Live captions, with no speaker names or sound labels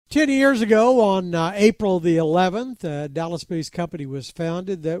10 years ago on April the 11th, a Dallas-based company was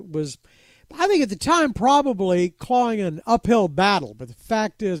founded that was, I think at the time, probably clawing an uphill battle. But the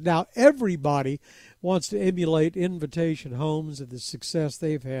fact is now everybody wants to emulate Invitation Homes and the success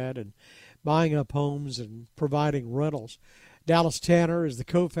they've had in buying up homes and providing rentals. Dallas Tanner is the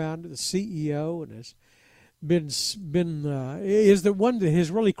co-founder, the CEO, and has is the one that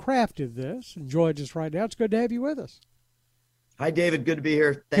has really crafted this and joins us right now. It's good to have you with us. Hi, David. Good to be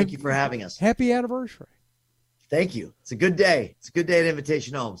here. Thank you for having us. Happy anniversary. Thank you. It's a good day. It's a good day at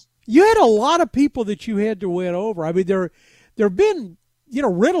Invitation Homes. You had a lot of people that you had to win over. I mean, there have been,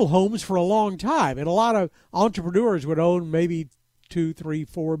 rental homes for a long time, and a lot of entrepreneurs would own maybe 2, 3,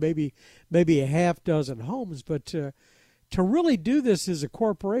 4, maybe a half dozen homes. But to really do this as a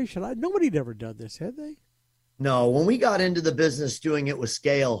corporation, nobody had ever done this, had they? No, when we got into the business doing it with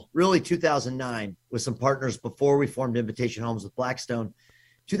scale, really 2009 with some partners before we formed Invitation Homes with Blackstone.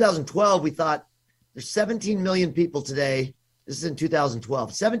 2012, we thought there's 17 million people today. This is in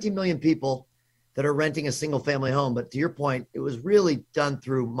 2012, 17 million people that are renting a single family home. But to your point, it was really done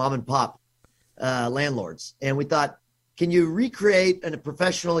through mom and pop landlords. And we thought, can you recreate a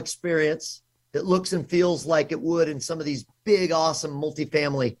professional experience that looks and feels like it would in some of these big, awesome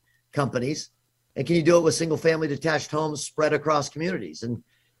multifamily companies? And can you do it with single family detached homes spread across communities? And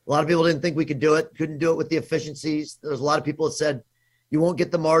a lot of people didn't think we could do it, couldn't do it with the efficiencies. There's a lot of people that said, you won't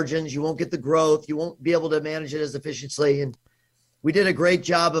get the margins, you won't get the growth, you won't be able to manage it as efficiently. And we did a great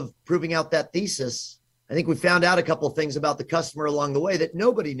job of proving out that thesis. I think we found out a couple of things about the customer along the way that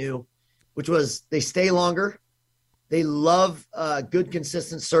nobody knew, which was they stay longer. They love good,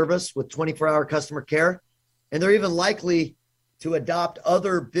 consistent service with 24-hour customer care. And they're even likely to adopt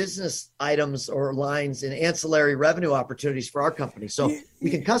other business items or lines and ancillary revenue opportunities for our company. So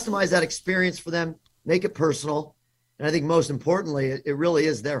we can customize that experience for them, make it personal. And I think most importantly, it really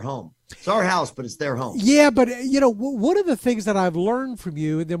is their home. It's our house, but it's their home. Yeah, but, one of the things that I've learned from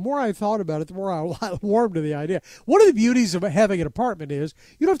you, and the more I thought about it, the more I warmed to the idea. One of the beauties of having an apartment is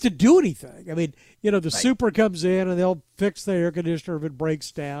you don't have to do anything. I mean, the super comes in and they'll fix the air conditioner if it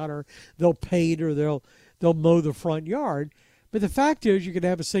breaks down, or they'll paint, or they'll mow the front yard. But the fact is you can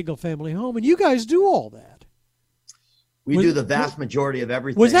have a single family home, and you guys do all that. We do the vast majority of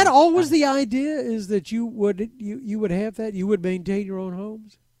everything. Was that always the idea, is that you would have that? You would maintain your own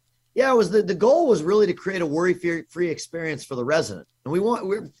homes? Yeah, it was the goal was really to create a worry-free experience for the resident. And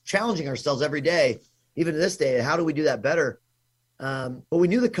we're challenging ourselves every day, even to this day, how do we do that better? But we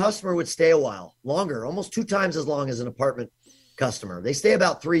knew the customer would stay a while, longer, almost 2 times as long as an apartment customer. They stay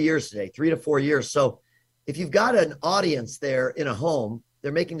about 3 years today, 3 to 4 years. So if you've got an audience there in a home,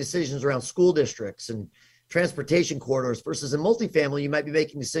 they're making decisions around school districts and transportation corridors, versus in multifamily, you might be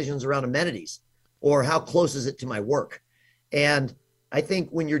making decisions around amenities or how close is it to my work. And I think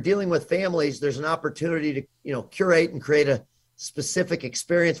when you're dealing with families, there's an opportunity to, curate and create a specific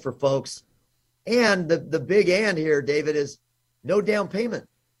experience for folks. And the big and here, David, is no down payment.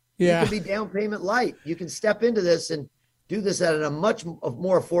 Yeah. You can be down payment light. You can step into this and do this at a much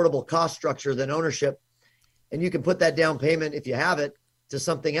more affordable cost structure than ownership. And you can put that down payment, if you have it, to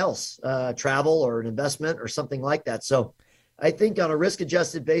something else, travel or an investment or something like that. So I think on a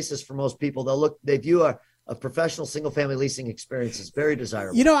risk-adjusted basis for most people, they view a professional single-family leasing experience as very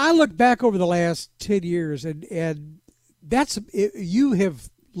desirable. I look back over the last 10 years, and you have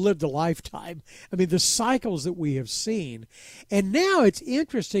lived a lifetime. I mean, the cycles that we have seen. And now it's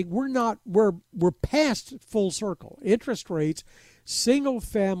interesting, we're past full circle. Interest rates,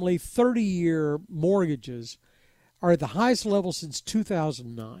 single-family 30-year mortgages are at the highest level since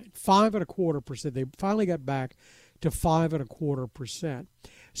 2009, 5.25%. They finally got back to 5.25%.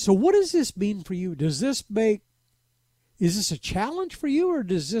 So what does this mean for you? Is this a challenge for you, or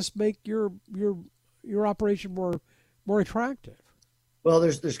does this make your operation more attractive? Well,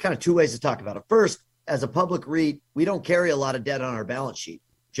 there's kind of 2 ways to talk about it. First, as a public REIT, we don't carry a lot of debt on our balance sheet,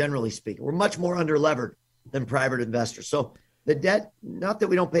 generally speaking. We're much more under-levered than private investors. So the debt, not that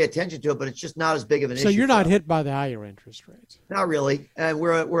we don't pay attention to it, but it's just not as big of an issue. So you're not hit by the higher interest rates? Not really. And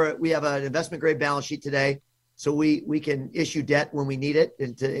we have an investment-grade balance sheet today. So we can issue debt when we need it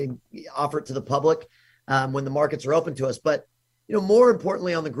and to offer it to the public when the markets are open to us. But, more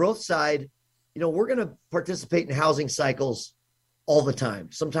importantly, on the growth side, we're going to participate in housing cycles all the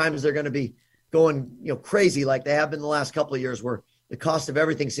time. Sometimes they're going to be going, crazy like they have been the last couple of years, where the cost of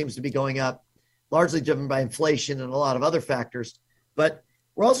everything seems to be going up, largely driven by inflation and a lot of other factors. But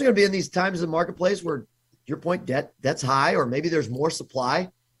we're also going to be in these times in the marketplace where, to your point, debt's high, or maybe there's more supply.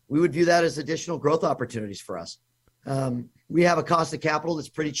 We would view that as additional growth opportunities for us. We have a cost of capital that's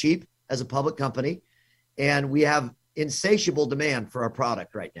pretty cheap as a public company, and we have insatiable demand for our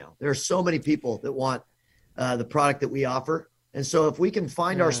product right now. There are so many people that want the product that we offer. And so if we can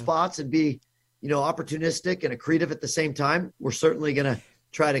find our spots and be, opportunistic and accretive at the same time, we're certainly going to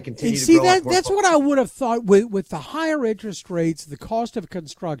try to continue to grow. That's what I would have thought with the higher interest rates, the cost of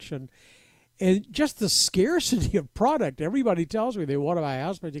construction, and just the scarcity of product. Everybody tells me they want to buy a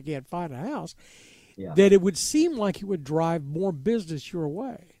house, but you can't find a house. Yeah. That it would seem like it would drive more business your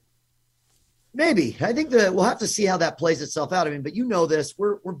way. Maybe. I think that we'll have to see how that plays itself out. I mean, but this,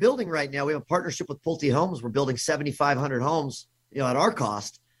 we're building right now. We have a partnership with Pulte Homes. We're building 7,500 homes, at our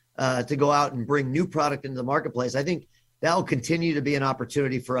cost to go out and bring new product into the marketplace. I think that will continue to be an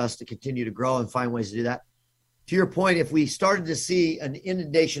opportunity for us to continue to grow and find ways to do that. To your point, if we started to see an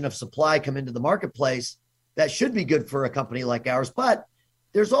inundation of supply come into the marketplace, that should be good for a company like ours. But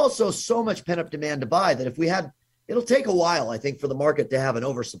there's also so much pent-up demand to buy that it'll take a while, I think, for the market to have an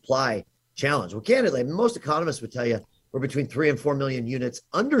oversupply challenge. Well, candidly, most economists would tell you we're between 3 and 4 million units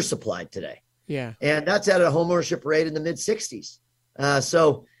undersupplied today. Yeah. And that's at a homeownership rate in the mid 60s.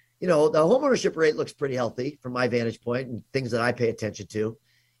 So, the homeownership rate looks pretty healthy from my vantage point and things that I pay attention to.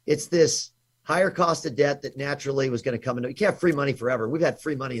 It's this higher cost of debt that naturally was going to come into. You can't have free money forever. We've had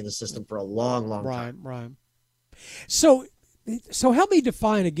free money in the system for a long, long time. Right. So help me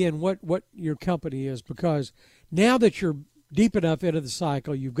define again what your company is, because now that you're deep enough into the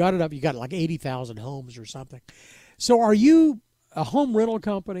cycle, you've got it up, you got like 80,000 homes or something. So are you a home rental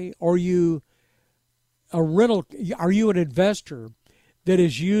company, or are you an investor that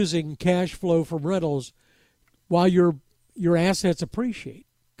is using cash flow from rentals while your assets appreciate?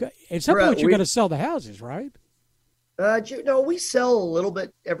 At some point, you're going to sell the houses, right? We sell a little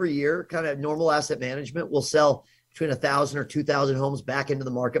bit every year, kind of normal asset management. We'll sell between 1,000 or 2,000 homes back into the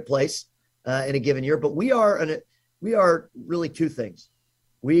marketplace in a given year. But we are really two things.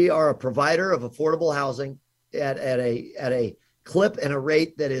 We are a provider of affordable housing at a clip and a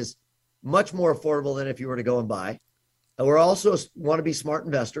rate that is much more affordable than if you were to go and buy. We're also want to be smart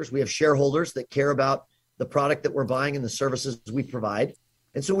investors. We have shareholders that care about the product that we're buying and the services we provide.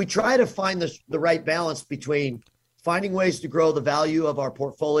 And so we try to find the right balance between finding ways to grow the value of our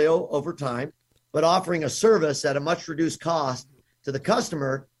portfolio over time, but offering a service at a much reduced cost to the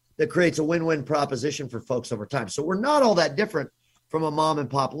customer that creates a win-win proposition for folks over time. So we're not all that different from a mom and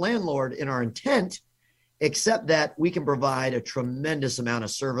pop landlord in our intent, except that we can provide a tremendous amount of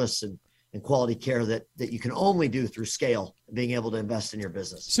service and quality care that you can only do through scale and being able to invest in your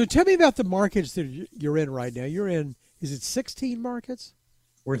business. So tell me about the markets that you're in right now. You're in, is it 16 markets?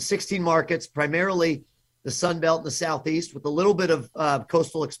 We're in 16 markets, primarily the Sun Belt and the Southeast, with a little bit of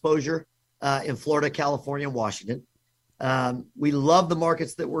coastal exposure in Florida, California, and Washington. We love the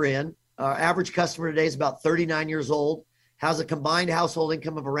markets that we're in. Our average customer today is about 39 years old, has a combined household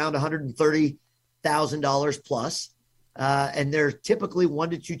income of around $130,000 plus. And they're typically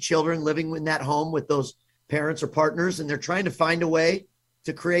 1 to 2 children living in that home with those parents or partners. And they're trying to find a way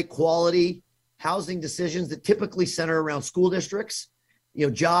to create quality housing decisions that typically center around school districts,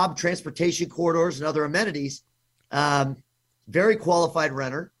 job, transportation corridors, and other amenities. Very qualified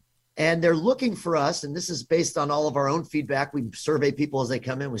renter. And they're looking for us, and this is based on all of our own feedback. We survey people as they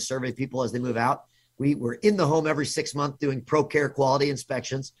come in. We survey people as they move out. We're in the home every 6 months doing ProCare quality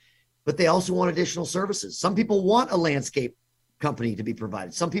inspections, but they also want additional services. Some people want a landscape company to be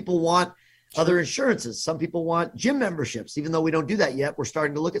provided. Some people want other insurances. Some people want gym memberships. Even though we don't do that yet, we're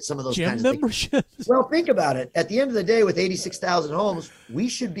starting to look at some of those kinds of things. Well, think about it. At the end of the day, with 86,000 homes, we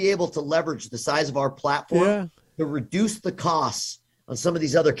should be able to leverage the size of our platform to reduce the costs on some of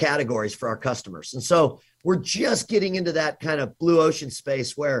these other categories for our customers. And so we're just getting into that kind of blue ocean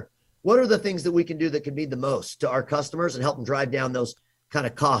space where what are the things that we can do that can mean the most to our customers and help them drive down those kind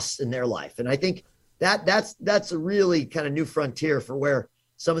of costs in their life. And I think that's a really kind of new frontier for where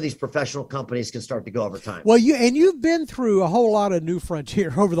some of these professional companies can start to go over time. Well, you've been through a whole lot of new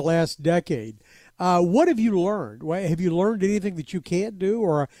frontier over the last decade. What have you learned? Have you learned anything that you can't do,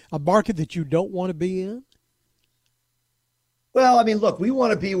 or a market that you don't want to be in? Well, I mean, look, we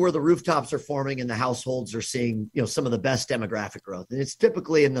want to be where the rooftops are forming and the households are seeing, some of the best demographic growth. And it's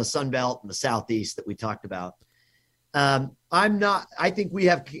typically in the Sun Belt and the Southeast that we talked about. I think we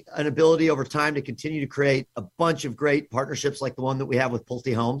have an ability over time to continue to create a bunch of great partnerships like the one that we have with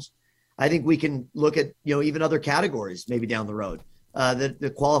Pulte Homes. I think we can look at, even other categories maybe down the road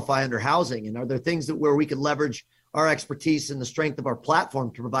that qualify under housing. And are there things where we can leverage our expertise and the strength of our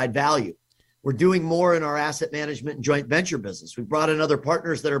platform to provide value? We're doing more in our asset management and joint venture business. We brought in other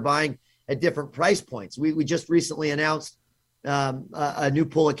partners that are buying at different price points. We just recently announced a new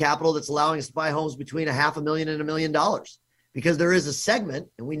pool of capital that's allowing us to buy homes between $500,000 and $1 million, because there is a segment,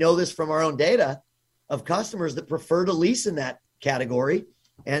 and we know this from our own data, of customers that prefer to lease in that category,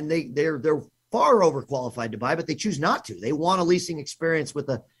 and they're far overqualified to buy, but they choose not to. They want a leasing experience with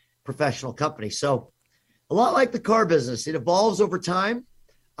a professional company. So a lot like the car business, it evolves over time.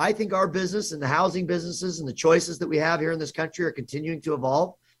 I think our business and the housing businesses and the choices that we have here in this country are continuing to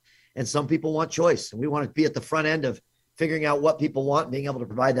evolve. And some people want choice, and we want to be at the front end of figuring out what people want and being able to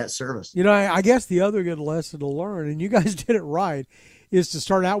provide that service. You know, I guess the other good lesson to learn, and you guys did it right, is to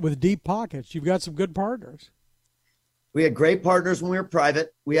start out with deep pockets. You've got some good partners. We had great partners when we were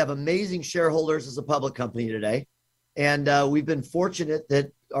private. We have amazing shareholders as a public company today. And we've been fortunate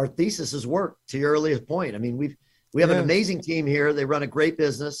that our thesis has worked, to your earliest point. I mean, we have an amazing team here. They run a great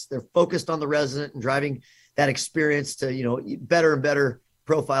business. They're focused on the resident and driving that experience to, you know, better and better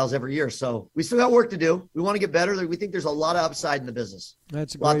profiles every year. So we still got work to do. We want to get better. We think there's a lot of upside in the business.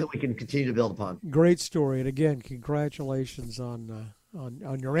 That's a lot that we can continue to build upon. Great story. And again, congratulations on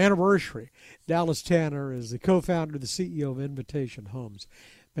your anniversary. Dallas Tanner is the co-founder, the CEO of Invitation Homes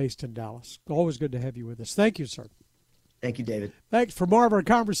based in Dallas. Always good to have you with us. Thank you, sir. Thank you, David. Thanks. For more of our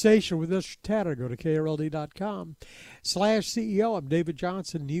conversation with Mr. Tanner, go to KRLD.com/CEO. I'm David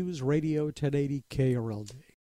Johnson, News Radio 1080 KRLD.